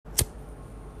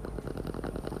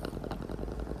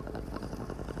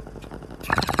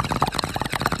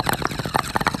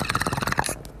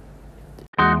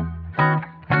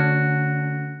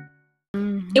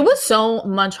so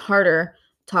much harder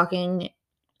talking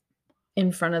in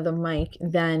front of the mic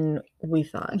than we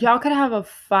thought. Y'all could have a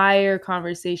fire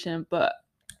conversation, but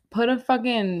put a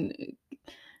fucking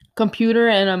computer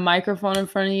and a microphone in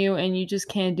front of you and you just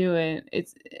can't do it.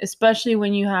 It's especially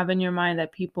when you have in your mind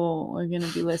that people are going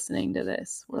to be listening to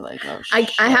this. We're like, oh shit.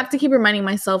 I have to keep reminding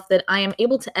myself that I am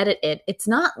able to edit it. It's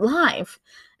not live.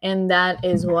 And that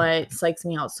is what psychs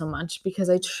me out so much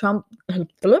because I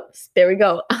there we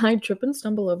go. I trip and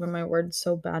stumble over my words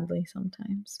so badly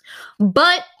sometimes.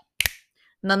 But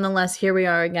nonetheless, here we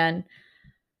are again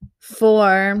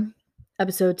for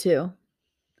episode 2.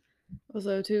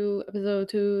 Episode 2.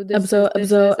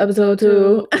 Episode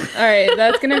 2. All right,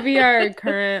 that's gonna be our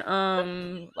current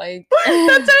like.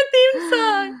 That's our theme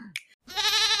song.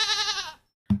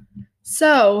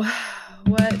 So,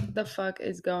 what the fuck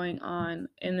is going on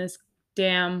in this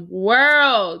damn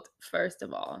world? First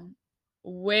of all,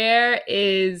 where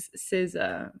is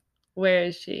SZA? Where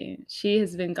is she? She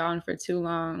has been gone for too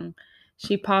long.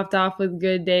 She popped off with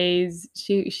Good Days.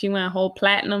 She went whole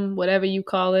platinum, whatever you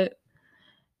call it.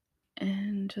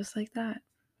 And just like that.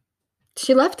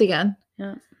 She left again.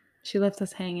 Yeah. She left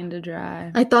us hanging to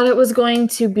dry. I thought it was going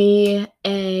to be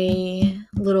a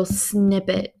little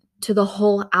snippet to the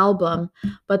whole album,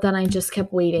 but then I just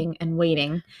kept waiting and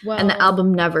waiting. Well, and the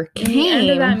album never came. In the end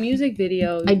of that music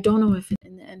video. I don't know if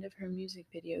in the end of her music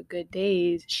video, Good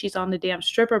Days, she's on the damn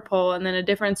stripper pole and then a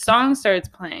different song starts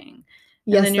playing.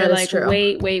 And yes, then you're like, true.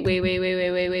 wait. There's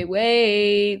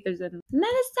another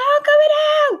song coming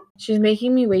out. She's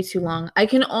making me wait too long. I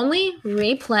can only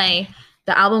replay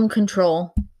the album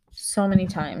Control so many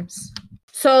times.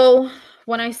 So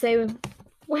when I say,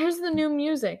 where's the new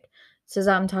music?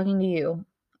 SZA, I'm talking to you.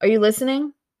 Are you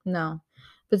listening? No.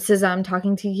 But SZA, I'm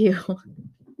talking to you.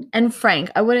 And Frank,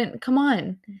 I wouldn't, come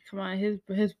on. Come on,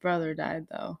 his brother died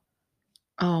though.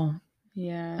 Oh.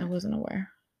 Yeah. I wasn't aware.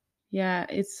 Yeah,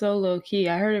 it's so low key.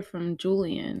 I heard it from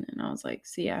Julian, and I was like,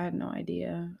 "See, I had no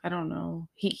idea. I don't know.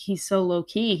 He's so low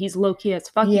key. He's low key as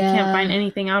fuck. Yeah. You can't find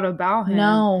anything out about him.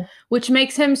 No, which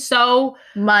makes him so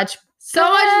much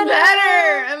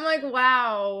better. I'm like,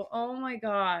 wow. Oh my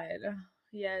god.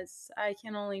 Yes, I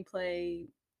can only play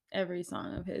every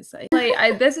song of his.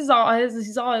 This is all his. This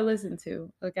is all I listen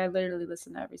to. Like, I literally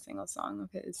listen to every single song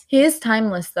of his. He is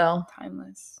timeless, though.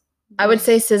 Timeless. I would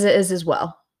say SZA is as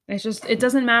well. It's just, it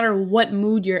doesn't matter what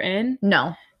mood you're in.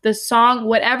 No. The song,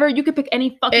 whatever, you could pick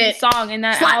any fucking song in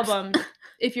that slaps. album.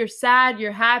 If you're sad,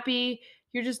 you're happy,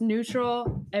 you're just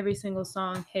neutral, every single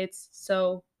song hits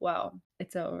so well.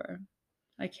 It's over.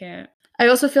 I can't. I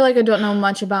also feel like I don't know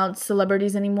much about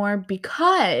celebrities anymore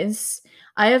because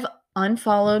I have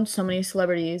unfollowed so many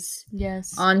celebrities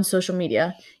on social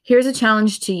media. Here's a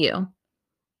challenge to you.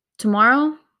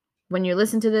 Tomorrow, when you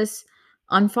listen to this,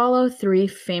 unfollow 3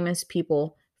 famous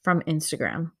people from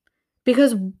Instagram.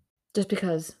 Because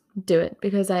do it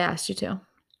because I asked you to.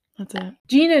 That's it.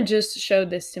 Gina just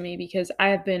showed this to me because I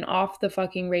have been off the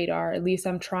fucking radar. At least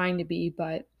I'm trying to be,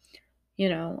 but you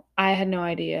know, I had no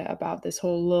idea about this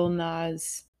whole Lil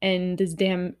Nas and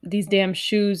these damn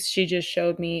shoes she just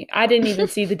showed me. I didn't even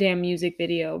see the damn music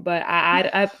video, but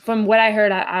I from what I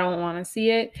heard, I don't want to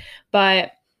see it.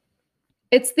 But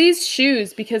it's these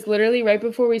shoes because literally right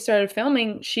before we started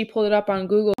filming, she pulled it up on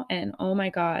Google and oh my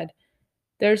god,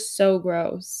 they're so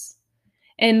gross.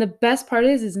 And the best part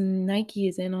is Nike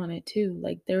is in on it too.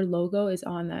 Like their logo is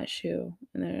on that shoe.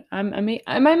 And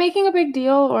am I making a big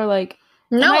deal or like?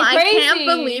 No, I can't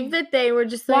believe that they were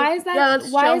just like. Why is that?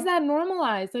 Why is that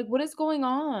normalized? Like, what is going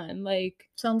on? Like,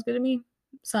 sounds good to me.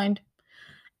 Signed.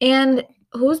 And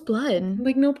whose blood?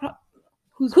 Like no problem.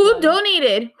 Who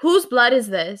donated? Whose blood is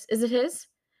this? Is it his?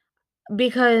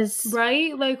 Because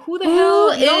right, like who the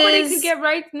hell? Nobody could get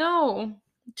right. No,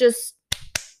 just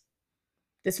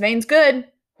this vein's good.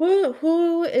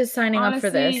 Who is signing up for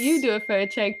this? You do it for a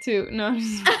check too. No,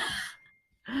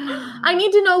 I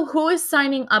need to know who is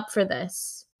signing up for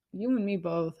this. You and me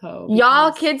both, ho.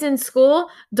 Y'all kids in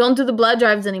school don't do the blood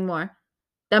drives anymore.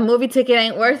 That movie ticket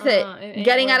ain't worth it.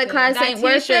 Getting out of class ain't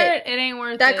worth it. It ain't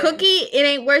worth it. That cookie, it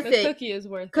ain't worth it. The cookie is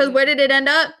worth it. Because where did it end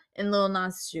up? In Lil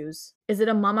Nas' shoes. Is it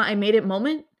a Mama I Made It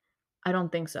moment? I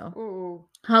don't think so. Ooh.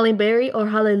 Halle Berry or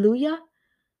Hallelujah?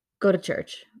 Go to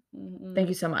church. Mm-mm. Thank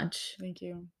you so much. Thank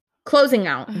you. Closing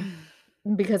out.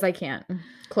 Because I can't.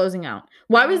 Closing out.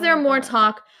 Why was there more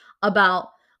talk about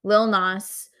Lil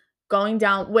Nas going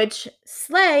down, which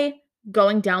Slay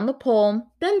going down the pole,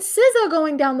 than SZA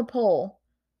going down the pole?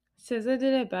 SZA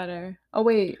did it better. Oh,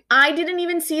 wait. I didn't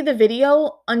even see the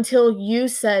video until you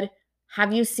said,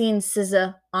 have you seen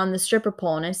SZA on the stripper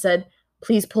pole? And I said,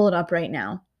 please pull it up right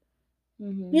now.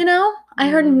 Mm-hmm. You know, I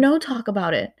heard no talk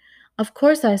about it. Of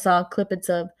course I saw clippets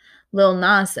of Lil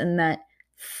Nas and that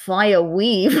fire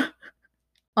weave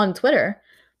on Twitter,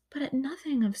 but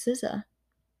nothing of SZA.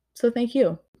 So thank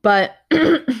you. But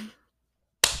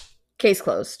case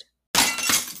closed.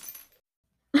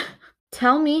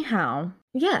 Tell me how.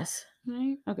 Yes.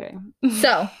 Okay.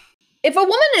 So, if a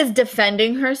woman is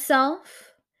defending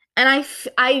herself, and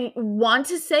I want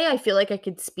to say I feel like I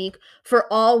could speak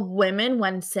for all women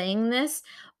when saying this,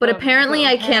 but apparently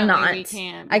I cannot. We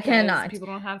can't. I cannot. People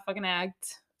don't know how to fucking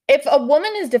act. If a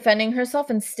woman is defending herself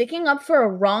and sticking up for a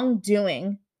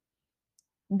wrongdoing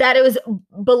that it was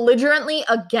belligerently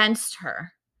against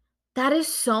her, that is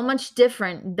so much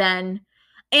different than,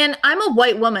 and I'm a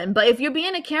white woman, but if you're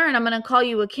being a Karen, I'm going to call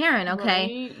you a Karen,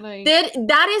 okay? Right?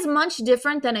 That is much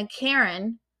different than a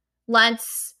Karen.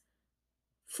 Let's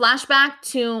flashback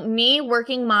to me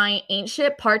working my ain't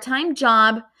shit part-time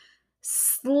job,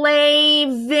 slaving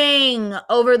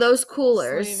over those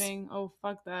coolers. Slaving. Oh,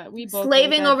 fuck that. We both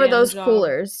slaving over those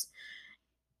coolers.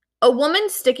 A woman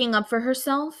sticking up for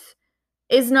herself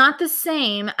is not the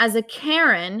same as a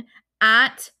Karen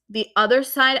at the other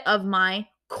side of my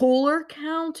cooler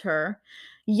counter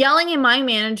yelling at my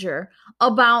manager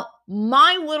about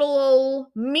my little old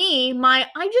me, my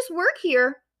I just work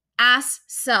here ass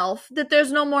self, that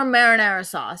there's no more marinara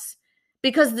sauce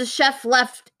because the chef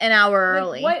left an hour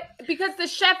early. What? Because the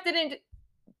chef didn't.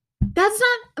 That's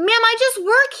not, ma'am, I just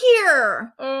work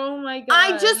here. Oh my God.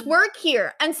 I just work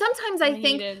here. And sometimes I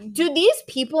think, do these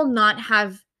people not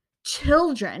have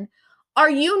children? Are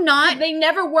you not? They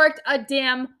never worked a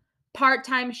damn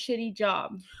part-time shitty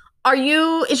job.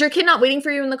 Is your kid not waiting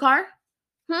for you in the car?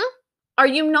 Are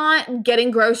you not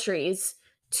getting groceries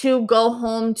to go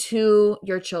home to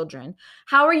your children?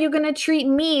 How are you going to treat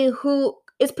me, who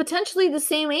is potentially the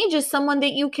same age as someone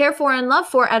that you care for and love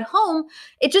for at home?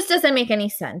 It just doesn't make any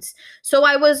sense. So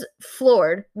I was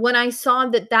floored when I saw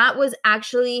that that was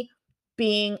actually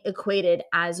being equated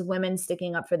as women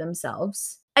sticking up for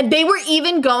themselves. And they were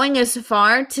even going as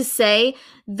far to say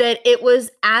that it was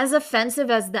as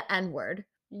offensive as the N-word.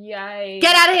 Yikes.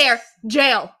 Get out of here.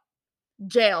 Jail.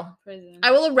 Prison.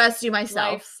 I will arrest you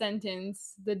myself. Life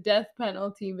sentence. The death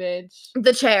penalty, bitch.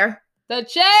 The chair.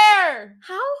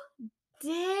 How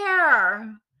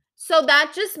dare. So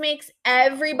that just makes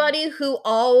everybody who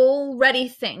already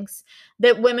thinks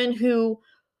that women who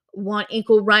want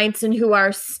equal rights and who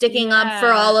are sticking up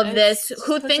for all of this,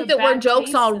 who think that we're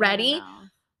jokes already,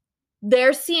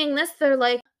 they're seeing this, they're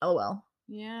like, oh well.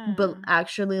 Yeah. But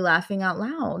actually laughing out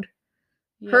loud.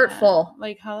 Yeah. Hurtful.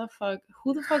 Like, how the fuck?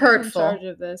 Who the fuck is in charge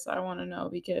of this? I want to know,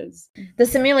 because the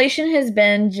simulation has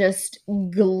been just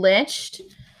glitched.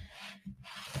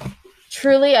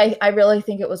 Truly, I really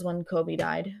think it was when Kobe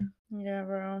died. Yeah,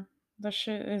 bro. That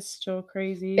shit is still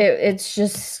crazy. It's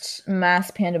just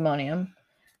mass pandemonium.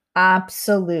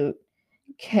 Absolute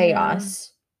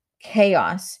chaos. Yeah.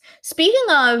 Chaos. Speaking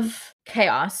of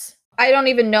chaos, I don't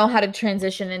even know how to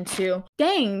transition into...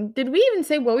 Dang, did we even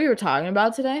say what we were talking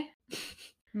about today?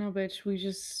 No, bitch, we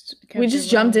just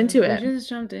jumped into it. We just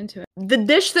jumped into it. The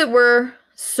dish that we're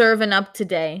serving up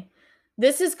today,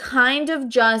 this is kind of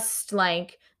just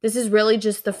like, this is really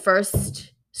just the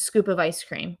first scoop of ice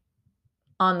cream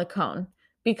on the cone,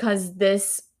 because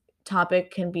this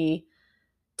topic can be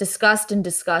discussed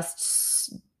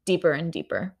deeper and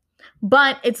deeper.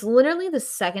 But it's literally the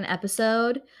second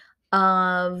episode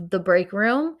of The Break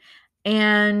Room,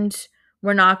 and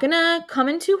we're not going to come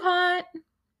in too hot.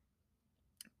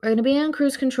 We're going to be on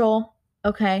cruise control,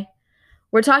 okay?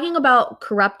 We're talking about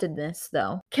corruptedness,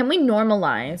 though. Can we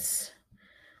normalize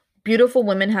beautiful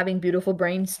women having beautiful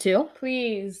brains, too?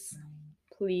 Please.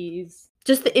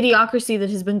 Just the idiocracy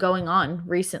that has been going on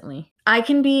recently. I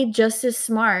can be just as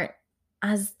smart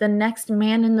as the next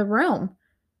man in the room.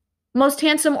 Most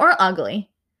handsome or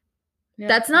ugly. Yeah.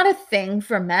 That's not a thing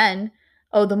for men.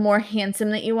 Oh, the more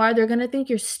handsome that you are, they're going to think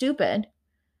you're stupid.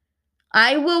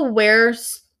 I will wear...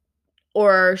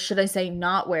 or should I say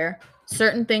not wear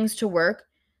certain things to work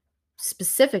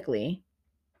specifically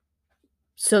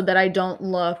so that I don't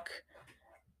look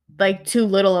like too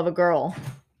little of a girl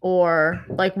or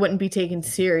like wouldn't be taken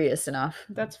serious enough.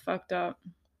 That's fucked up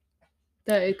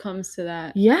that it comes to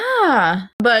that. Yeah.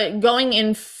 But going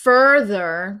in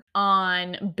further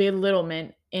on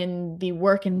belittlement in the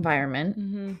work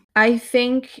environment, I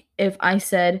think if I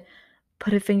said,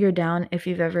 put a finger down if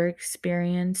you've ever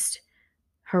experienced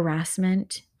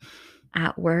harassment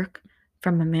at work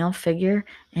from a male figure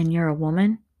and you're a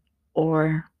woman,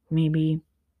 or maybe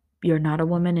you're not a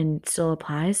woman and it still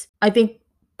applies, I think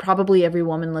probably every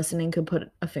woman listening could put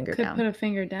a finger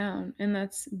down. And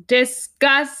that's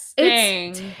disgusting.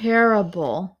 It's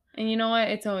terrible. And you know what?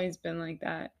 It's always been like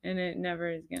that, and it never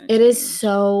is going to change. It is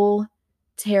so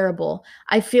terrible.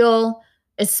 I feel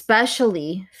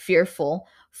especially fearful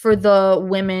for the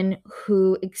women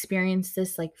who experience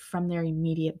this like from their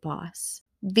immediate boss.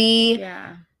 The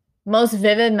most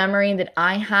vivid memory that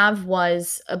I have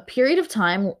was a period of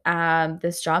time at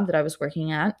this job that I was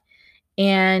working at,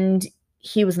 and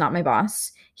he was not my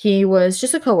boss. He was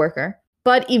just a coworker.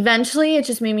 But eventually it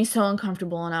just made me so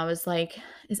uncomfortable, and I was like,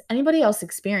 is anybody else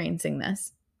experiencing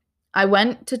this? I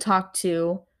went to talk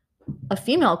to a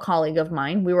female colleague of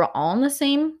mine. We were all in the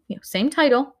same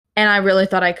title, and I really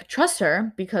thought I could trust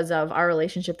her because of our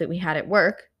relationship that we had at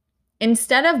work.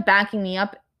 Instead of backing me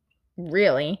up,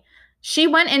 really, she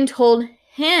went and told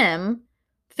him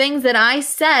things that I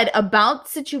said about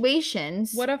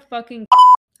situations. What a fucking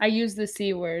I use the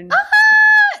C word.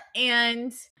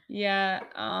 And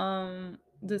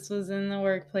this was in the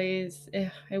workplace.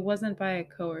 It wasn't by a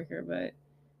coworker, but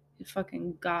it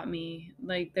fucking got me.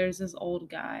 Like, there's this old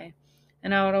guy,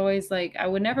 and I would always I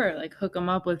would never hook him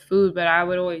up with food, but I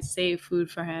would always save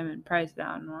food for him and price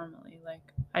down normally. Like,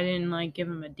 I didn't give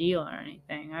him a deal or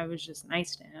anything. I was just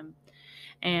nice to him.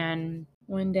 And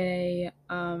one day,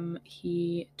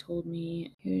 he told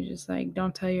me, he was just like,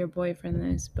 don't tell your boyfriend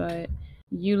this, but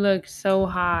you look so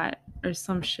hot or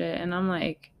some shit. And I'm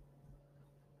like,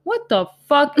 what the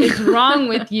fuck is wrong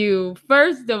with you?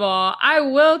 First of all, I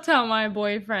will tell my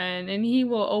boyfriend, and he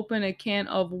will open a can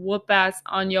of whoop ass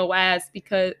on your ass,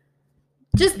 because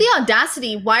just the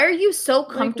audacity. Why are you so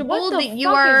comfortable what that you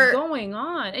are is going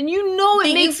on? And you know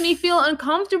it makes me feel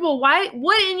uncomfortable. Why?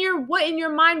 What in your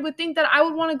mind would think that I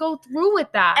would want to go through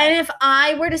with that? And if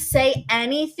I were to say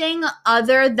anything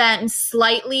other than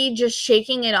slightly just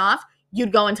shaking it off,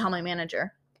 you'd go and tell my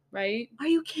manager. Right? Are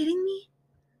you kidding me?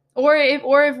 Or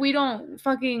if we don't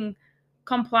fucking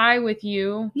comply with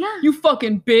you, you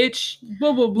fucking bitch,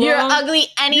 blah blah blah. You're ugly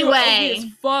anyway. You're ugly as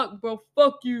fuck, bro.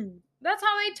 Fuck you. That's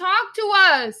how they talk to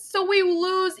us. So we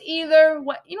lose either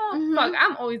way. You know what? Fuck.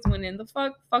 I'm always winning. The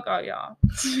fuck all y'all.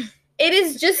 It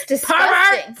is just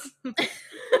disgusting.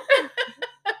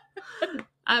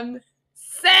 I'm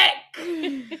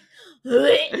sick.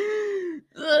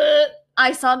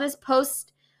 I saw this post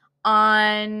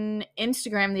on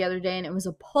Instagram the other day, and it was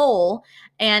a poll,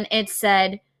 and it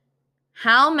said,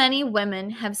 how many women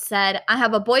have said, I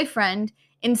have a boyfriend,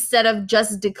 instead of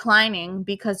just declining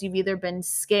because you've either been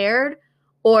scared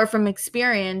or from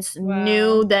experience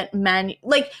knew that men,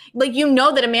 you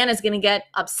know that a man is going to get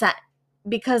upset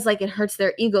because it hurts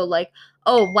their ego. Like,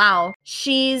 oh, wow,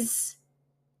 she's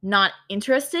not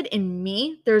interested in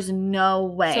me. There's no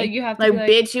way. So you have to be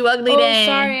bitch, you ugly day. Oh,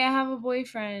 sorry, I have a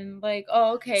boyfriend.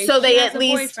 Oh, okay. So they at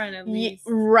least, boyfriend at least.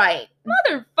 Right.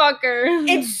 Motherfucker.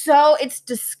 It's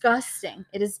disgusting.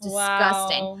 It is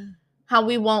disgusting. Wow. How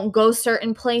we won't go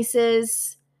certain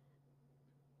places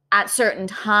at certain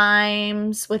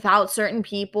times without certain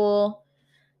people.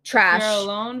 Trash. If you're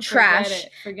alone, trash.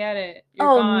 Forget it. You're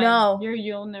gone. No.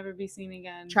 You'll never be seen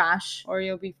again. Trash. Or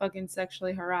you'll be fucking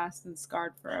sexually harassed and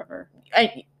scarred forever.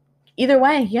 Either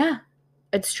way, yeah.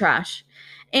 It's trash.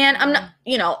 And I'm not,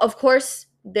 of course,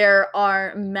 there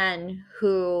are men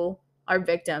who are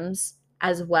victims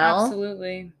as well.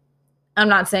 Absolutely. I'm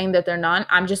not saying that they're not.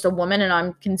 I'm just a woman, and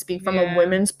I can speak from a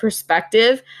woman's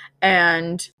perspective.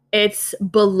 And it's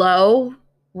below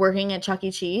working at Chuck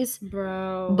E. Cheese.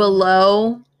 Bro.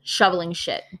 Below shoveling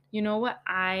shit. You know what?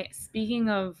 Speaking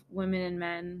of women and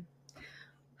men,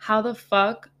 how the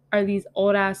fuck are these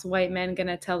old ass white men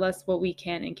gonna tell us what we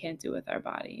can and can't do with our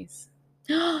bodies?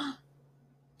 What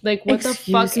the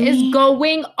fuck is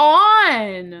going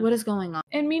on? What is going on?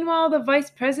 And meanwhile, the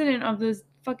vice president of this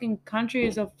fucking country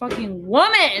is a fucking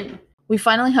woman. We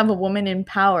finally have a woman in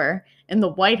power in the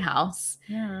White House.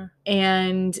 Yeah.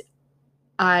 And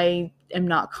I am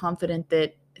not confident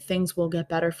that things will get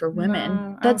better for women.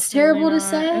 No, that's terrible to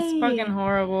say. It's fucking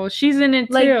horrible. She's in it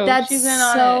too. She's in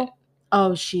on it.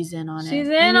 Oh, she's in on it. She's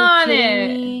in on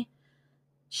it.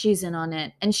 She's in on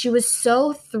it. And she was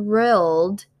so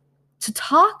thrilled to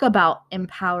talk about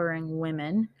empowering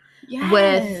women. Yes.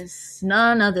 With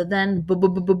none other than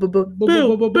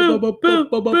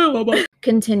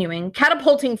continuing,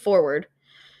 catapulting forward.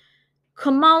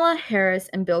 Kamala Harris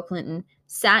and Bill Clinton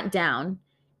sat down,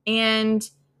 and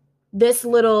this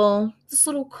little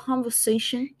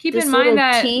conversation. Keep in mind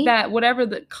that whatever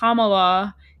the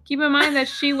Kamala. Keep in mind that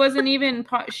she wasn't even.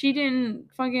 She didn't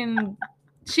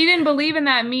believe in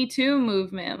that Me Too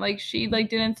movement. She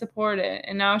didn't support it,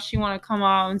 and now she want to come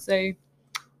out and say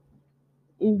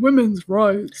women's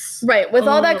rights. Right, with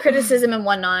all that criticism and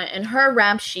whatnot, and her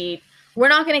rap sheet we're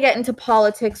not going to get into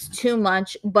politics too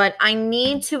much, but I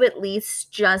need to at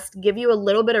least just give you a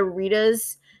little bit of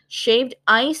Rita's shaved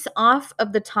ice off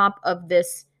of the top of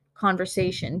this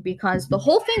conversation, because the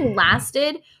whole thing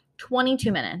lasted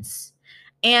 22 minutes.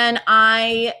 And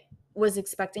I was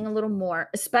expecting a little more,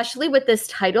 especially with this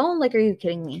title. Like, are you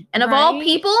kidding me? And of all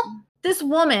people, this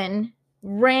woman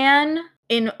ran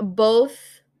in both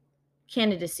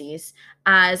candidacies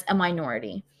as a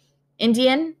minority,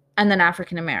 Indian and then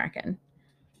African American.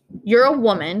 You're a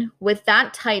woman with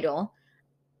that title.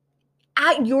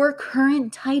 At your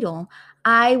current title,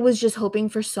 I was just hoping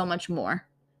for so much more.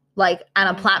 Like, on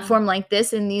a platform like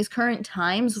this in these current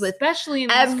times, with especially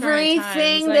in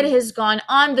everything that has gone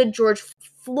on, the George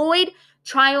Floyd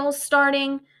trial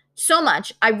starting, so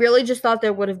much. I really just thought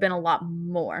there would have been a lot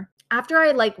more. After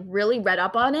I really read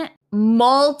up on it,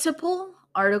 multiple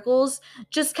articles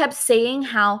just kept saying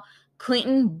how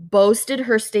Clinton boasted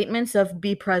her statements of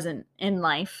be present in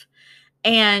life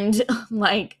and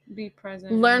be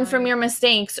present, learn from your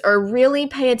mistakes, or really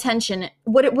pay attention.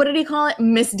 What did he call it?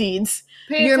 Misdeeds.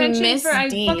 Pay attention I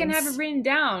fucking have it written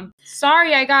down.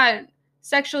 Sorry, I got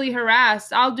sexually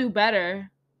harassed. I'll do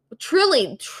better.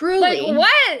 Truly.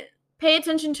 What? Pay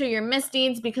attention to your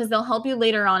misdeeds, because they'll help you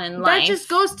later on in life. That just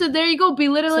goes to, there you go,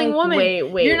 belittling woman.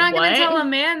 Wait, you're not going to tell a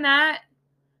man that.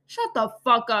 Shut the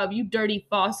fuck up, you dirty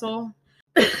fossil.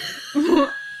 We're looking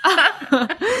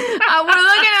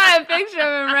at a picture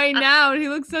of him right now, and he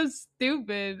looks so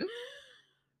stupid.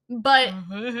 But,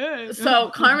 so,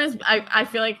 Carmen's, I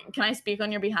feel like, can I speak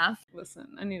on your behalf?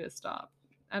 Listen, I need to stop.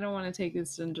 I don't want to take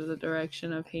this into the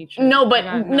direction of hatred.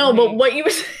 But what you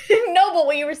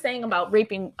were saying about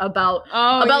raping, about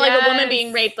a woman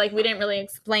being raped, we didn't really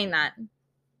explain that.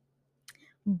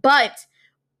 But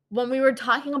when we were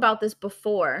talking about this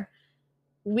before,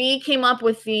 we came up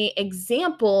with the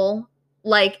example,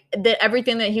 that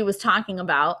everything that he was talking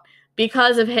about,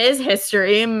 because of his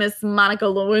history, Miss Monica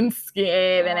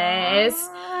Lewinsky.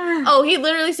 He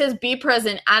literally says, be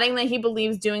present, adding that he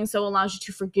believes doing so allows you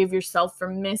to forgive yourself for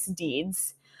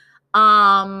misdeeds.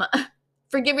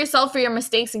 Forgive yourself for your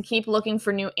mistakes and keep looking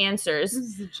for new answers. This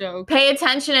is a joke. Pay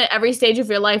attention at every stage of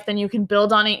your life, then you can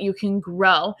build on it, you can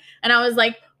grow. And I was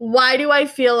like, why do I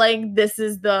feel like this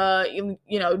is the,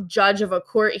 judge of a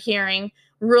court hearing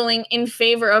ruling in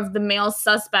favor of the male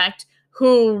suspect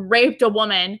who raped a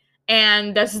woman,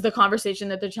 and this is the conversation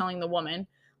that they're telling the woman?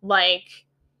 What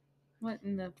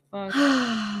in the fuck?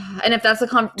 And if that's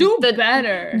the do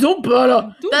better.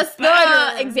 That's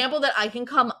the example that I can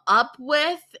come up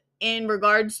with in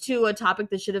regards to a topic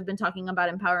that should have been talking about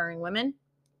empowering women.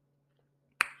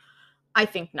 I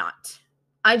think not.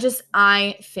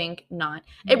 I think not.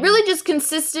 It really just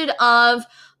consisted of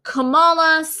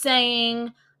Kamala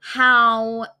saying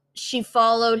how she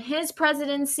followed his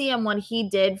presidency and what he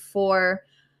did for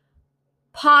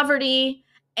poverty.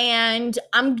 And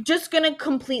I'm just going to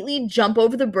completely jump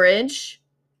over the bridge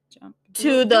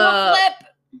to to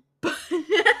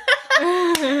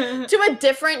a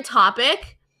different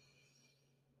topic.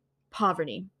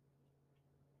 Poverty.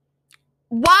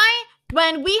 Why,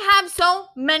 when we have so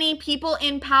many people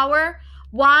in power,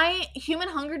 why human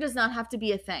hunger does not have to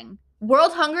be a thing?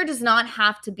 World hunger does not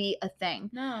have to be a thing.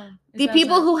 No. The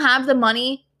people who have the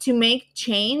money to make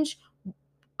change,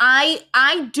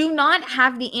 I do not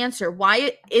have the answer.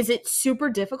 Why is it super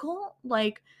difficult?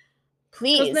 Please.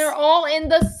 Because they're all in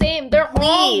the same. They're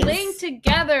all linked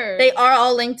together. They are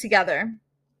all linked together.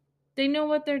 They know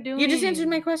what they're doing. You just answered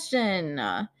my question.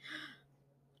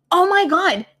 Oh my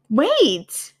God.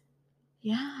 Wait.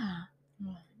 Yeah.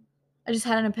 I just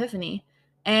had an epiphany.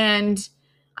 And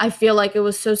I feel like it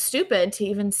was so stupid to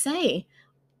even say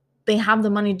they have the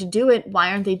money to do it.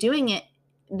 Why aren't they doing it?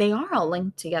 They are all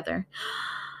linked together.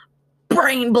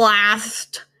 Brain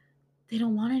blast. They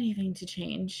don't want anything to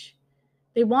change.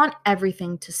 They want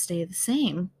everything to stay the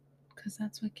same. Because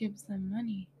that's what gives them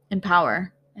money. And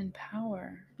power.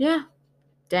 Yeah.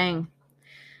 Dang.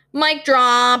 Mic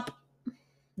drop.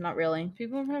 Not really.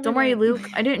 Don't worry, Luke.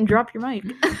 I didn't drop your mic.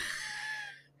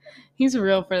 He's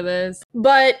real for this.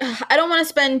 But I don't want to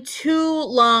spend too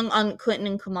long on Clinton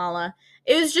and Kamala.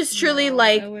 It was just truly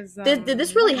did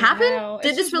this really happen?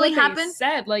 Did this really happen?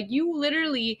 Said, you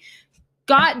literally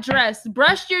got dressed,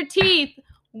 brushed your teeth,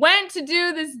 went to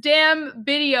do this damn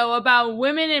video about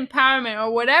women empowerment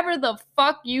or whatever the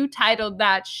fuck you titled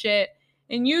that shit.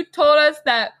 And you told us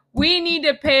that we need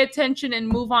to pay attention and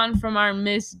move on from our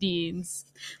misdeeds.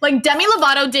 Demi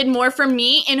Lovato did more for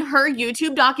me in her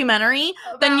YouTube documentary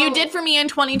than you did for me in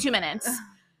 22 minutes.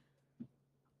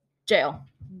 Jail.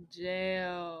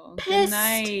 Pissed. Good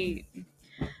night.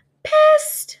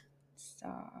 Pissed.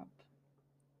 Stop.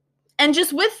 And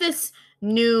just with this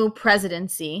new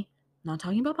presidency, not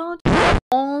talking about politics,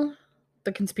 all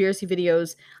the conspiracy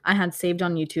videos I had saved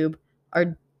on YouTube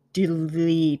are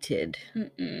deleted.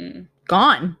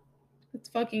 Gone. It's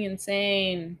fucking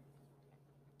insane.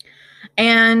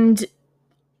 And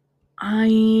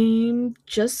I'm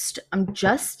just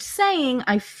saying,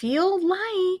 I feel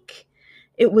like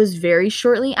it was very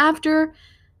shortly after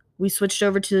we switched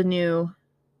over to the new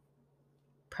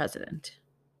president.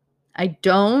 I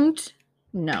don't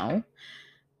know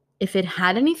if it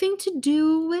had anything to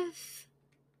do with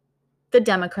the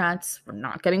Democrats. We're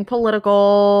not getting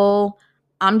political.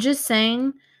 I'm just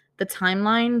saying the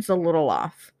timeline's a little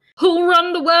off. Who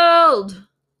run the world?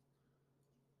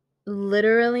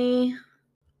 Literally,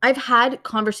 I've had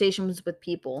conversations with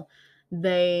people.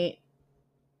 They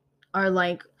are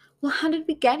like, well, how did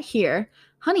we get here?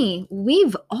 Honey,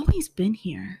 we've always been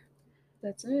here.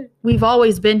 That's it. We've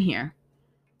always been here.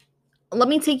 Let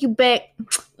me take you back.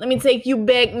 Let me take you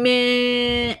back,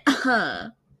 man.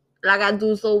 Like I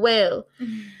do so well.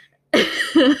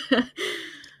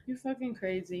 You're fucking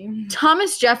crazy.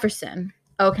 Thomas Jefferson,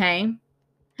 okay?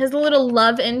 His little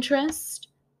love interest,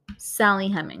 Sally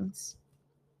Hemings.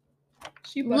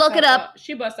 Look it up.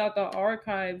 She busts out the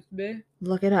archives, bitch.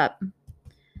 Look it up.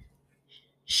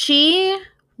 She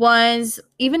was,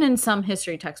 even in some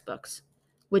history textbooks,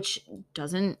 which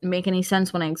doesn't make any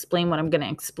sense when I explain what I'm going to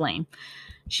explain.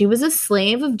 She was a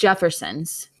slave of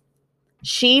Jefferson's.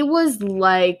 She was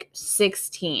like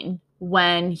 16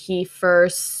 when he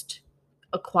first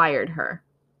acquired her.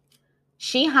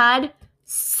 She had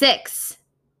 6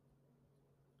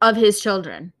 of his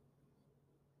children.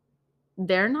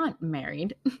 They're not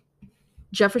married.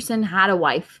 Jefferson had a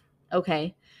wife,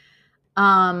 okay?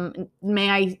 May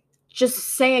I just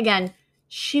say again,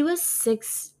 she was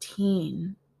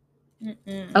 16.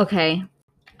 Okay.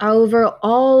 Over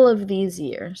all of these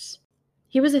years,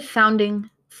 he was a founding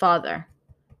father.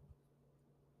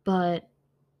 But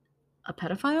a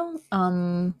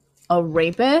pedophile? A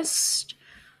rapist?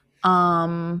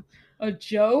 A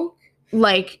joke?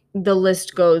 Like, the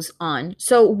list goes on.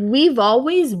 So we've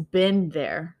always been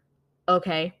there,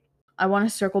 okay? I want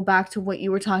to circle back to what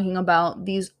you were talking about,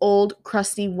 these old,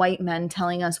 crusty white men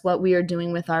telling us what we are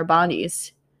doing with our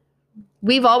bodies.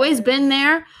 We've always been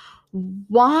there.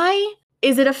 Why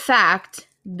is it a fact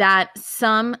that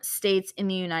some states in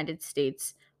the United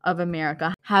States of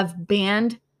America have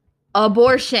banned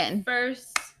abortion?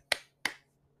 First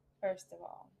of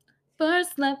all.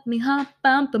 First, let me hop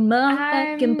out the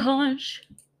motherfucking Porsche.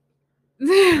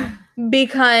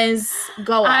 Because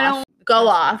go off.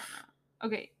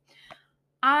 Okay.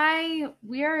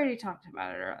 We already talked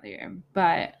about it earlier,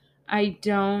 but I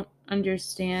don't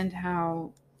understand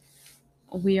how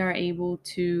we are able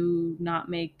to not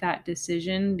make that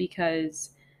decision, because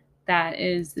that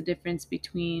is the difference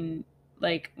between,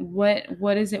 like,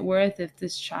 what is it worth if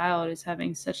this child is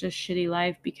having such a shitty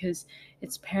life because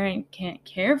its parent can't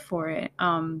care for it?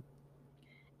 And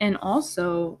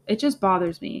also, it just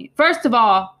bothers me. First of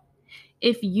all,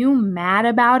 if you mad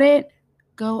about it,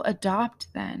 go adopt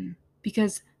then.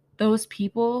 Because those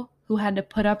people who had to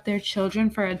put up their children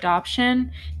for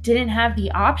adoption didn't have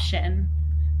the option.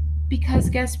 Because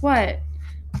guess what?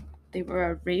 They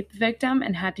were a rape victim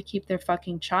and had to keep their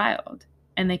fucking child.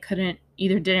 And they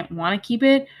didn't want to keep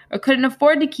it or couldn't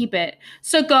afford to keep it.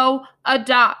 So go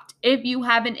adopt. If you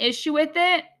have an issue with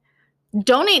it,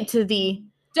 donate. Do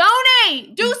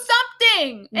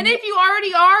something. And if you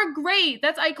already are, great.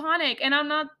 That's iconic. And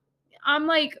I'm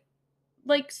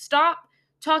like, stop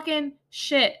talking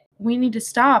shit. We need to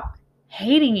stop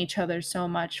hating each other so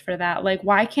much for that. Like,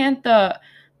 why can't the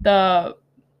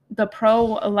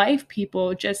pro-life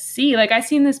people just see? Like, I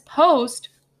seen this post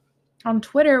on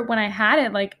Twitter when I had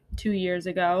it like 2 years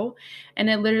ago, and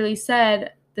it literally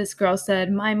said, this girl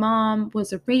said, my mom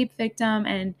was a rape victim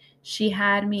and she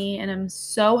had me, and I'm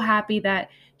so happy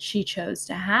that she chose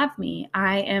to have me.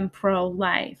 I am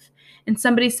pro-life. And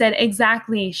somebody said,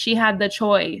 exactly, she had the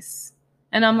choice.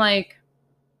 And I'm like,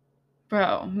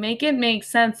 bro, make it make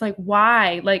sense. Like,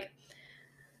 why? Like,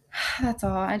 that's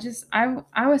all.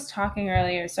 I was talking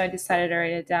earlier, so I decided to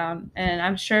write it down. And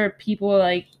I'm sure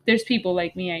there's people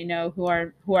like me I know who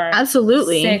are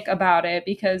absolutely sick about it,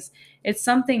 because it's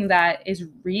something that is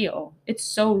real. It's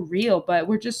so real, but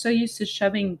we're just so used to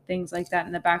shoving things like that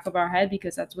in the back of our head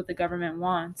because that's what the government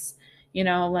wants. You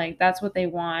know, like, that's what they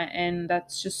want, and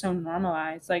that's just so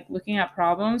normalized. Like, looking at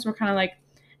problems, we're kind of like,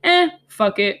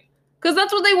 fuck it. Because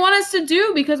that's what they want us to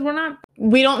do, because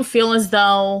we don't feel as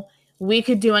though we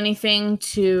could do anything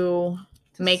to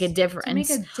make a difference. To make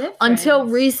a difference. Until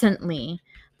recently,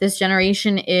 this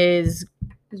generation is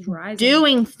is rising.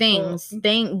 Doing things.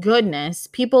 Thank goodness.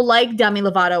 People like Demi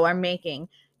Lovato are making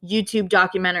YouTube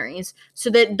documentaries so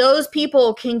that those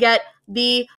people can get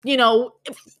the,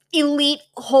 elite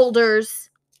holders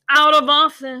out of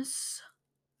office,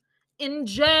 in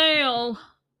jail,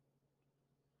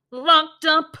 locked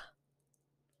up.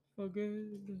 Locked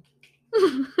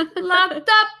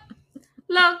up.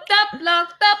 Locked up,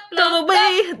 locked up, Throw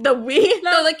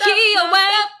the key away.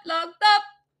 Locked up.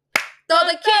 Throw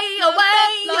the key away.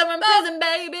 You're in prison,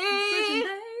 baby.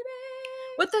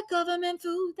 With the government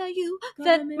food that you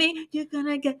fed me, you're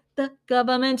gonna get the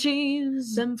government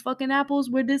cheese. Them fucking apples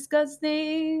were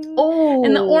disgusting. Oh.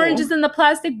 And the oranges in the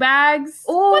plastic bags.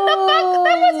 Oh. What the fuck?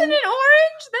 That wasn't an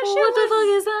orange. That shit What was... the fuck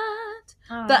is that?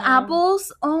 The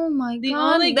apples, oh my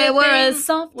god, only they good were thing as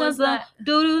soft was as the that-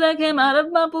 doo-doo that came out of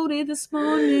my booty this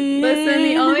morning. Listen,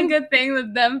 the only good thing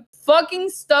was them fucking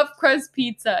stuffed crust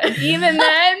pizza. And even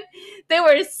then, they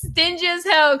were stingy as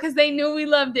hell because they knew we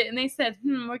loved it. And they said,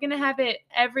 we're going to have it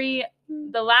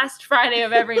the last Friday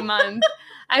of every month.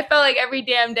 I felt like every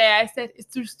damn day I said, is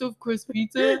there stuffed crust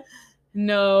pizza?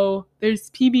 No, there's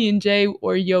PB&J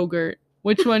or yogurt.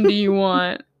 Which one do you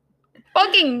want?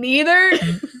 Fucking neither.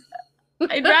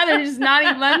 I'd rather just not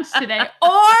eat lunch today.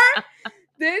 Or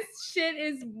this shit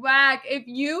is whack. If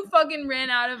you fucking ran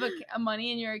out of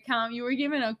money in your account, you were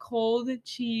given a cold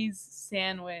cheese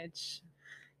sandwich.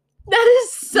 That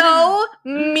is so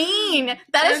mean.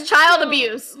 That is child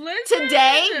abuse. Listen,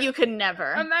 Today, you could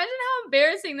never. Imagine how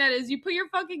embarrassing that is. You put your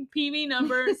fucking PB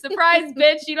number. Surprise,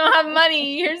 bitch. You don't have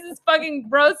money. Here's this fucking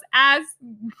gross ass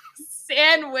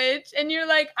sandwich. And you're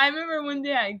like, I remember one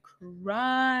day I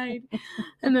cried.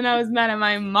 And then I was mad at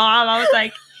my mom. I was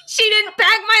like, she didn't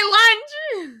pack my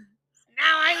lunch.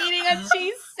 Now I'm eating a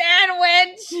cheese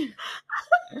sandwich.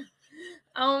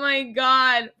 Oh my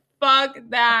God. Fuck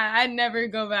that. I'd never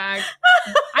go back.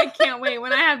 I can't wait.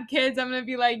 When I have kids, I'm going to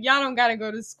be like, y'all don't got to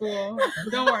go to school.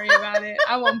 Don't worry about it.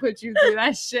 I won't put you through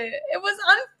that shit. It was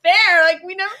unfair. Like,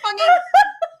 we never fucking...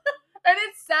 And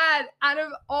it's sad. Out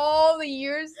of all the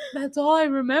years, that's all I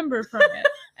remember from it.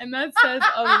 And that says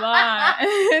a lot.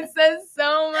 It says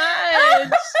so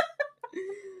much.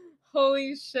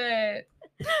 Holy shit.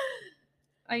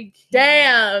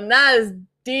 Damn, that is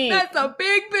deep. That's a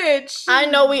big bitch. I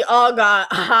know we all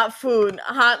got hot food,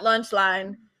 hot lunch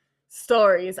line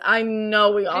stories. I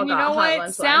know we all got hot lunch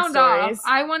line stories. Sound off.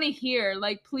 I want to hear.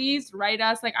 Like, please write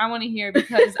us. Like, I want to hear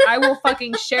because I will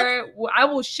fucking share it. I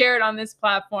will share it on this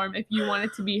platform if you want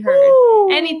it to be heard. Ooh.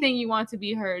 Anything you want to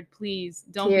be heard, please.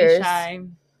 Don't be shy.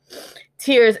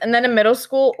 Tears. And then in middle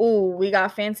school, we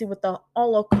got fancy with the a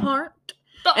la carte.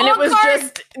 And it was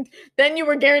just, then you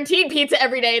were guaranteed pizza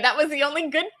every day. That was the only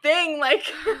good thing.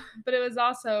 But it was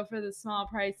also for the small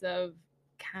price of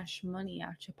cash money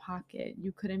out your pocket.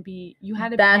 You had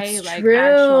to pay like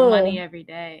actual money every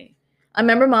day. I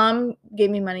remember mom gave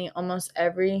me money almost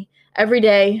every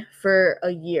day for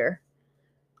a year.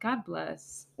 God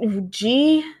bless.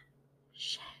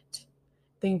 Shit.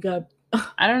 Thank God.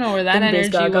 I don't know where that energy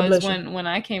was when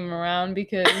I came around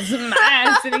because my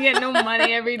ass didn't get no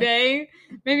money every day.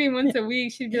 Maybe once a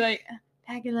week she'd be like,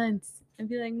 pack your lunch. I'd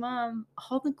be like, Mom,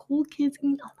 all the cool kids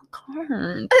eat on the cart.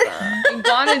 You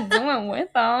gotta do it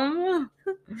with them.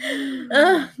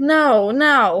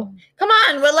 No. Come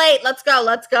on, we're late. Let's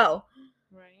go.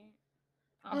 Right.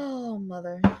 Oh,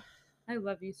 mother. I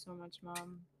love you so much,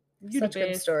 Mom. Such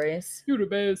good stories. You're the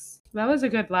best. That was a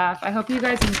good laugh. I hope you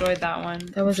guys enjoyed that one.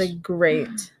 That was a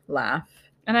great laugh.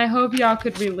 And I hope y'all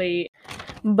could relate.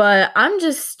 But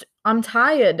I'm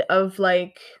tired of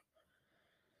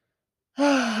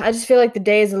I just feel like the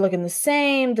days are looking the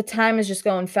same. The time is just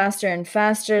going faster and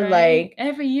faster. Right? Like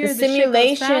every year, the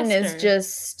simulation is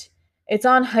just, it's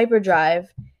on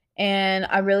hyperdrive. And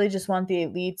I really just want the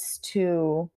elites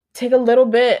to take a little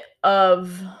bit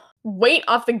of weight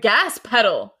off the gas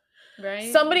pedal.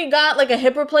 Right. Somebody got like a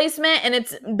hip replacement and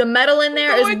it's the metal in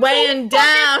there is weighing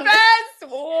down. Fast.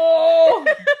 Whoa.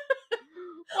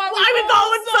 Why we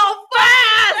going so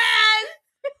fast?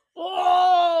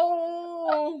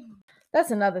 Whoa. That's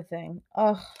another thing.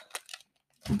 Oh,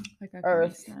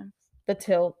 Earth, the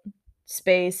tilt,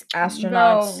 space,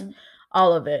 astronauts,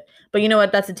 all of it. But you know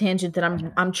what? That's a tangent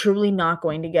that I'm truly not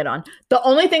going to get on. The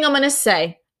only thing I'm going to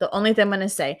say,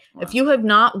 if you have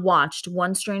not watched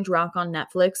One Strange Rock on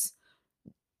Netflix,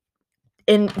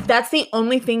 and that's the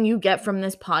only thing you get from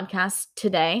this podcast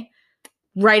today,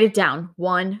 write it down.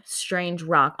 One Strange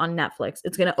Rock on Netflix.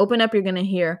 It's going to open up. You're going to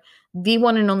hear the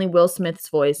one and only Will Smith's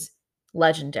voice.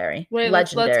 Legendary. Wait,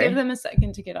 let's give them a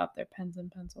second to get out their pens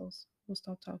and pencils. We'll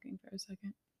stop talking for a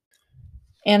second.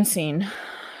 And scene.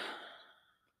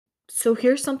 So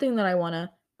here's something that I want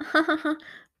to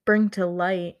bring to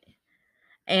light.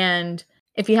 And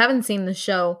if you haven't seen the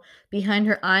show Behind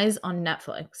Her Eyes on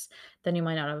Netflix, then you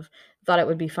might not have thought it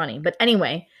would be funny. But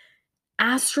anyway,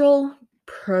 astral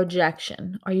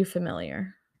projection. Are you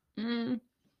familiar?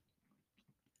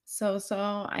 So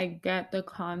I get the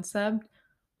concept.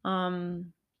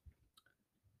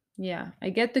 Yeah, I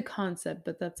get the concept,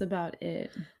 but that's about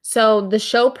it. So the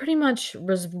show pretty much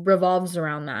revolves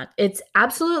around that. It's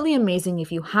absolutely amazing.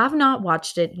 If you have not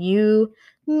watched it, you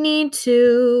need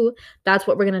to. That's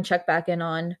what we're going to check back in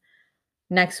on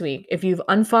next week. If you've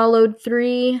unfollowed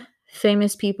 3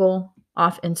 famous people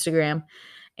off Instagram,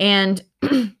 and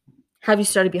have you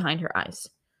started Behind Her Eyes?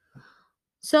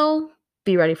 So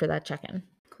be ready for that check-in.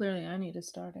 Clearly, I need to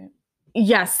start it.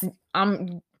 Yes.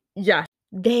 Yeah.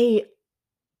 They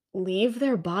leave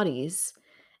their bodies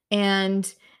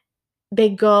and they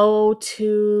go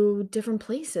to different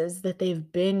places that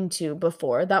they've been to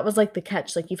before. That was like the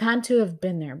catch. Like, you've had to have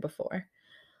been there before.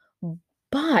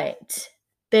 But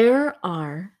there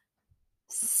are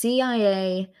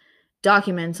CIA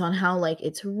documents on how, like,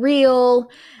 it's real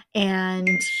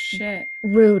and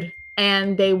rude.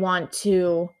 And they want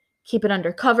to keep it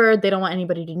undercover. They don't want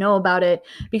anybody to know about it.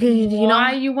 Because, you know...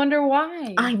 Why? You wonder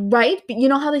why. Right? But you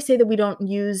know how they say that we don't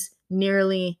use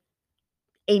nearly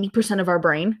 80% of our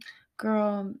brain?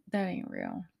 Girl, that ain't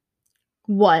real.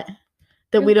 What?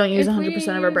 That we don't use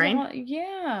 100% of our brain?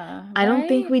 Yeah. I don't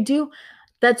think we do.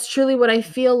 That's truly what I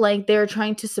feel like they're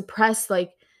trying to suppress.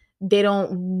 Like, they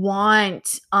don't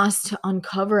want us to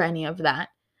uncover any of that.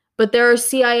 But there are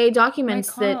CIA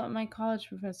documents my college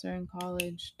professor in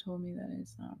college told me that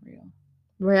it's not real.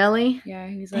 Really? Yeah,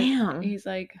 he's like, damn. He's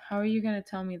like, how are you gonna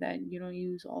tell me that you don't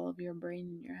use all of your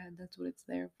brain in your head? That's what it's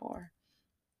there for.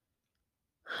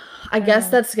 I guess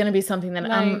that's gonna be something that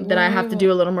that I have to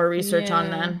do a little more research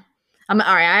on then. All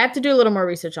right, I have to do a little more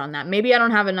research on that. Maybe I don't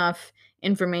have enough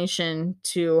information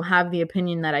to have the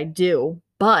opinion that I do,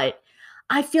 but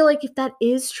I feel like if that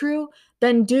is true,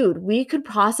 then dude, we could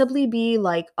possibly be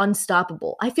like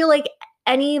unstoppable. I feel like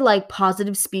any like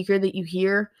positive speaker that you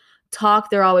hear talk,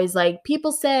 they're always like,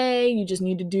 people say you just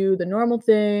need to do the normal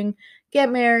thing, get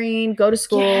married, go to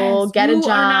school, get a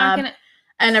job.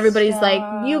 And everybody's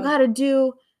like, you gotta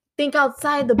think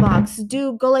outside the box,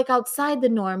 go like outside the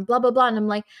norm, blah, blah, blah. And I'm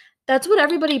like, that's what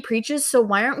everybody preaches, so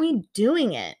why aren't we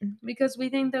doing it? Because we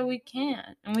think that we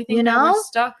can't. And we think that we're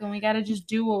stuck and we gotta just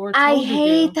do what we're told to do. I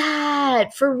hate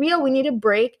that. For real, we need to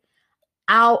break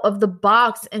out of the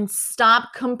box and stop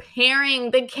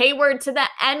comparing the K word to the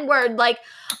N word. Like,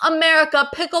 America,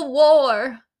 pick a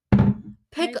war.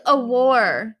 Pick a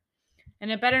war.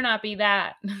 And it better not be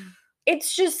that.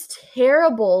 It's just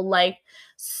terrible. Like,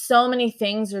 so many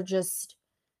things are just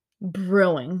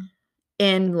brewing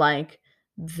in like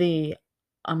the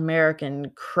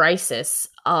American crisis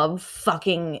of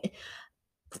fucking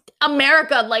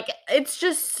America. Like, it's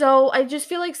just so, I just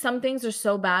feel like some things are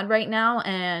so bad right now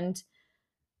and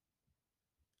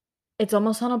it's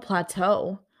almost on a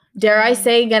plateau. Dare I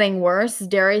say getting worse?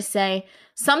 Dare I say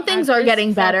some things are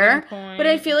getting better? But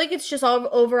I feel like it's just all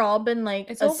overall been like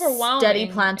it's overwhelming. Steady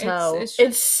plateau.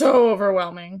 It's so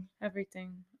overwhelming.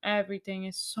 Everything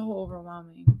is so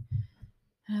overwhelming.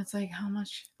 And it's like, how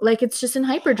much? Like, it's just in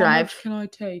hyperdrive. How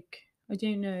much can I take? I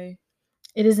don't know.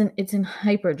 It's in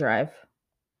hyperdrive.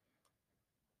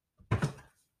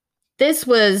 This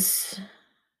was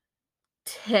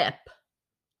tip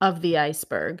of the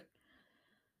iceberg.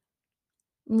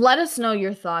 Let us know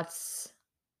your thoughts.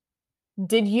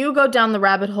 Did you go down the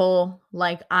rabbit hole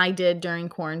like I did during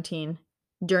quarantine?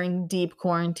 During deep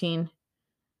quarantine?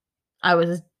 I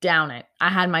was down it. I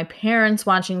had my parents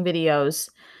watching videos.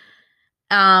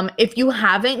 If you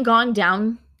haven't gone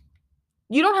down,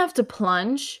 you don't have to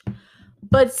plunge.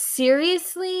 But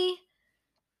seriously,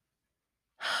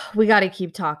 we got to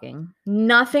keep talking.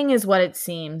 Nothing is what it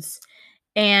seems.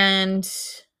 And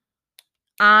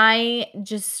I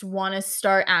just want to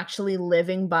start actually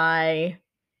living by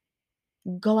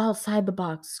go outside the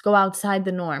box, go outside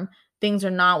the norm. Things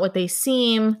are not what they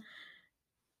seem.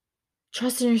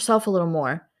 Trust in yourself a little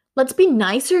more. Let's be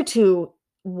nicer to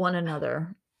one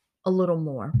another a little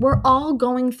more. We're all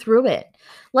going through it.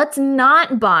 Let's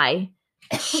not buy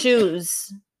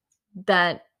shoes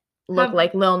that look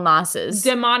like Lil Nas's.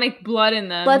 Demonic blood in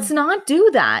them. Let's not do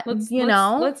that. Let's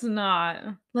not.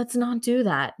 Let's not do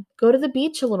that. Go to the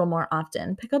beach a little more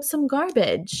often. Pick up some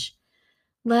garbage.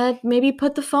 Maybe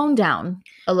put the phone down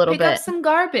a little bit. Pick up some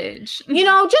garbage.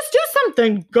 Just do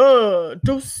something good.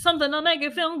 Do something to make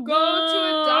it feel good. Go to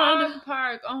a dog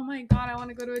park. Oh my God, I want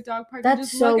to go to a dog park. That's and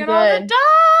just so look good. At all the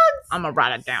dogs. I'm gonna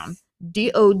write it down.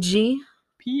 DOG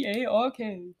PARK.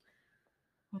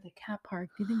 Oh, the cat park.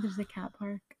 Do you think there's a cat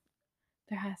park?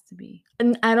 There has to be.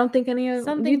 And I don't think any of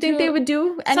Something do you think they would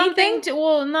do anything?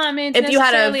 Well, no, I mean, it's if you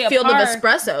had necessarily a field of park.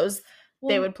 espressos,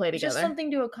 they Well, would play together. Just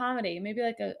something to accommodate. Maybe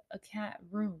like a cat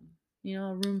room. You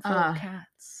know, a room full of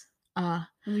cats.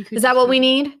 Is that what we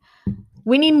need?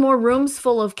 We need more rooms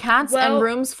full of cats and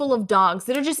rooms full of dogs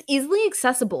that are just easily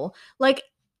accessible. Like,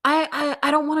 I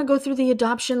don't want to go through the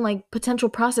adoption, like, potential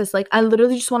process. Like, I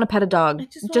literally just want to pet a dog.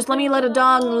 Just let me let a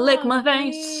dog lick my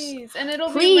face. Please. And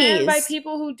it'll be ran by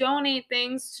people who donate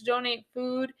things to donate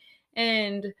food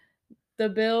and the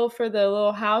bill for the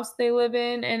little house they live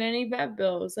in and any vet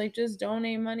bills. Like, just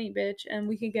donate money, bitch, and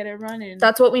we can get it running.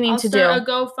 That's what we need to do. I'll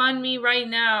start a GoFundMe right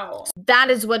now. That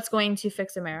is what's going to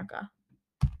fix America.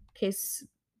 Case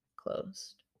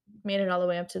closed. Made it all the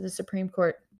way up to the Supreme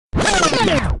Court.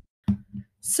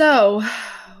 So,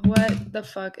 what the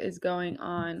fuck is going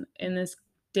on in this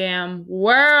damn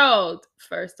world?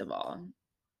 First of all,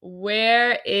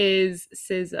 where is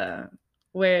SZA?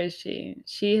 Where is she?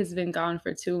 She has been gone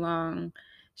for too long.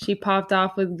 She popped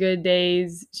off with Good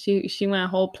Days. She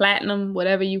went whole platinum,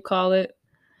 whatever you call it.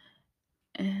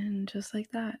 And just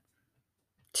like that,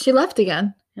 she left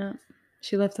again. Yeah.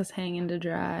 She left us hanging to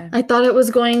dry. I thought it was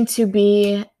going to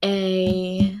be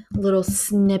a little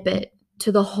snippet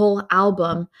to the whole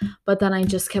album, but then I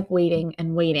just kept waiting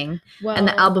and waiting, and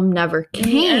the album never came.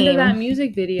 In the end of that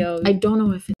music video, I don't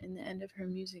know if in the end of her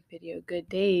music video, Good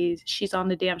Days, she's on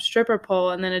the damn stripper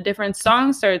pole, and then a different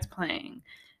song starts playing.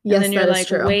 And yes, then you're like,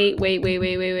 true. wait. There's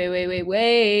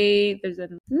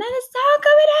another song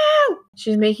coming out.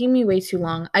 She's making me wait too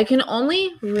long. I can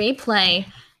only replay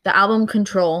the album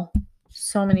Control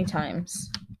so many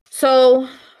times. So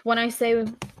when I say,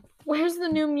 where's the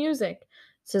new music?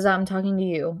 Says I'm talking to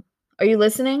you. Are you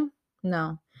listening?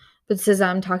 No. But says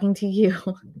I'm talking to you.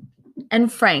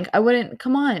 And Frank, I wouldn't,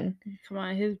 come on.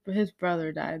 His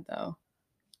brother died though.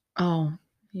 Oh.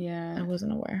 Yeah. I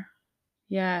wasn't aware.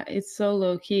 Yeah, it's so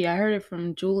low key. I heard it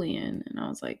from Julian and I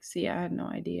was like, see, I had no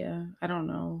idea. I don't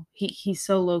know. He's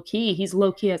so low key. He's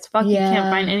low key as fuck. Yeah. You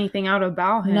can't find anything out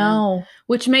about him. No.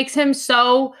 Which makes him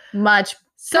so much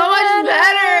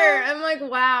better. I'm like,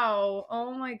 wow.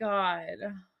 Oh my God.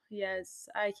 Yes,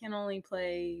 I can only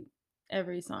play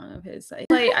every song of his.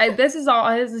 This is all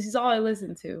he's all I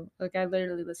listen to. Like, I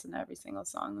literally listen to every single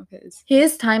song of his. He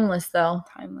is timeless though.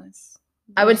 Timeless.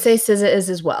 I would say SZA is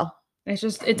as well. It's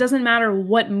just, it doesn't matter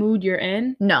what mood you're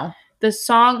in. No. The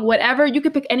song, whatever, you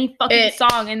could pick any fucking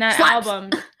song in that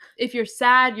album. If you're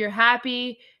sad, you're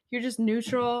happy, you're just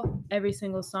neutral, every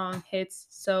single song hits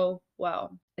so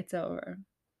well. It's over.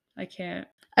 I can't.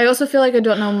 I also feel like I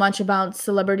don't know much about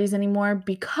celebrities anymore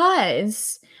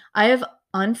because I have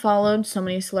unfollowed so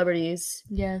many celebrities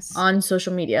on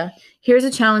social media. Here's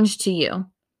a challenge to you.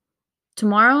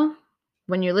 Tomorrow,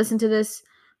 when you listen to this,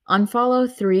 unfollow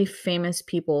 3 famous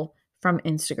people from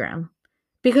Instagram.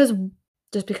 Because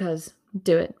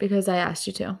do it, because I asked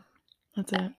you to.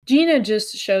 That's it. Gina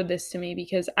just showed this to me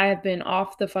because I have been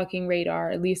off the fucking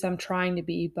radar. At least I'm trying to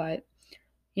be, but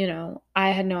you know, I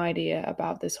had no idea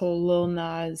about this whole Lil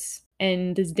Nas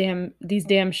and these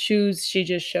damn shoes she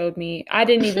just showed me. I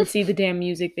didn't even see the damn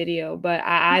music video, but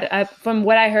I from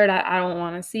what I heard, I don't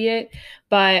want to see it.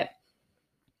 But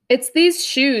it's these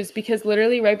shoes because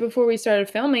literally right before we started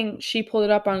filming, she pulled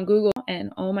it up on Google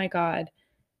and oh my God,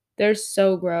 they're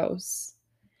so gross.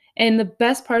 And the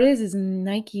best part is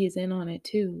Nike is in on it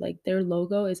too. Like their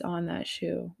logo is on that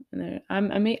shoe. And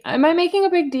am I making a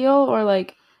big deal or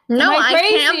like? No, I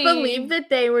can't believe that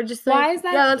they were just like,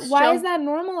 why is that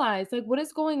normalized? Like, what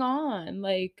is going on?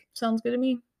 Like, sounds good to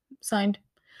me. Signed.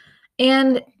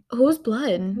 And whose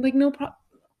blood? Like, no problem.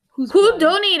 Who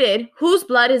donated? Whose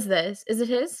blood is this? Is it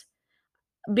his?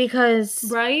 Because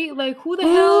right? Like, who the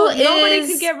hell? Nobody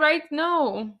could get right.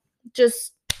 No.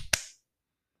 Just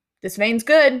this vein's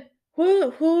good.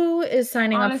 Who is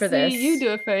signing up for this? You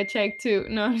do it for a check too.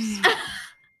 No.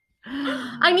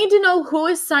 I need to know who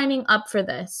is signing up for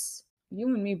this.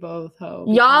 You and me both, ho.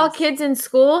 Y'all kids in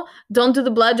school, don't do the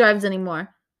blood drives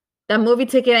anymore. That movie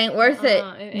ticket ain't worth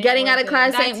it. Getting out of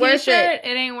class ain't worth it.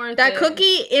 It ain't worth it. That cookie,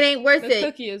 it ain't worth it.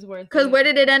 The cookie is worth it. Because where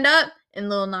did it end up? In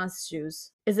Lil Nas'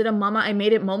 shoes. Is it a Mama I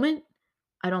Made It moment?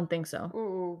 I don't think so.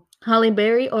 Ooh. Halle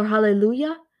Berry or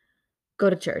Hallelujah? Go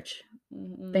to church.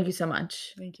 Mm-mm. Thank you so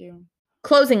much. Thank you.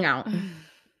 Closing out.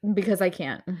 Because I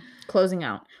can't. Closing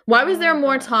out. Why was there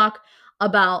more talk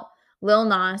about Lil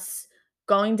Nas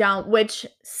going down, which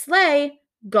Slay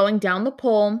going down the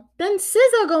pole, than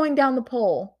SZA going down the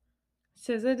pole?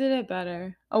 SZA did it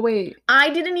better. Oh, wait. I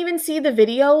didn't even see the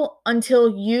video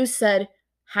until you said,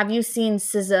 have you seen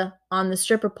SZA on the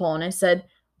stripper pole? And I said,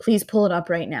 please pull it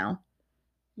up right now.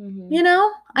 Mm-hmm. You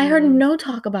know, I heard no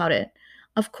talk about it.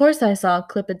 Of course I saw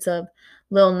clippets of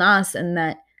Lil Nas and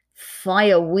that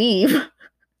fire weave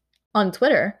on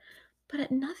Twitter,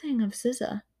 but nothing of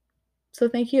SZA. So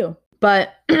thank you.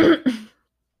 But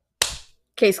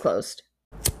case closed.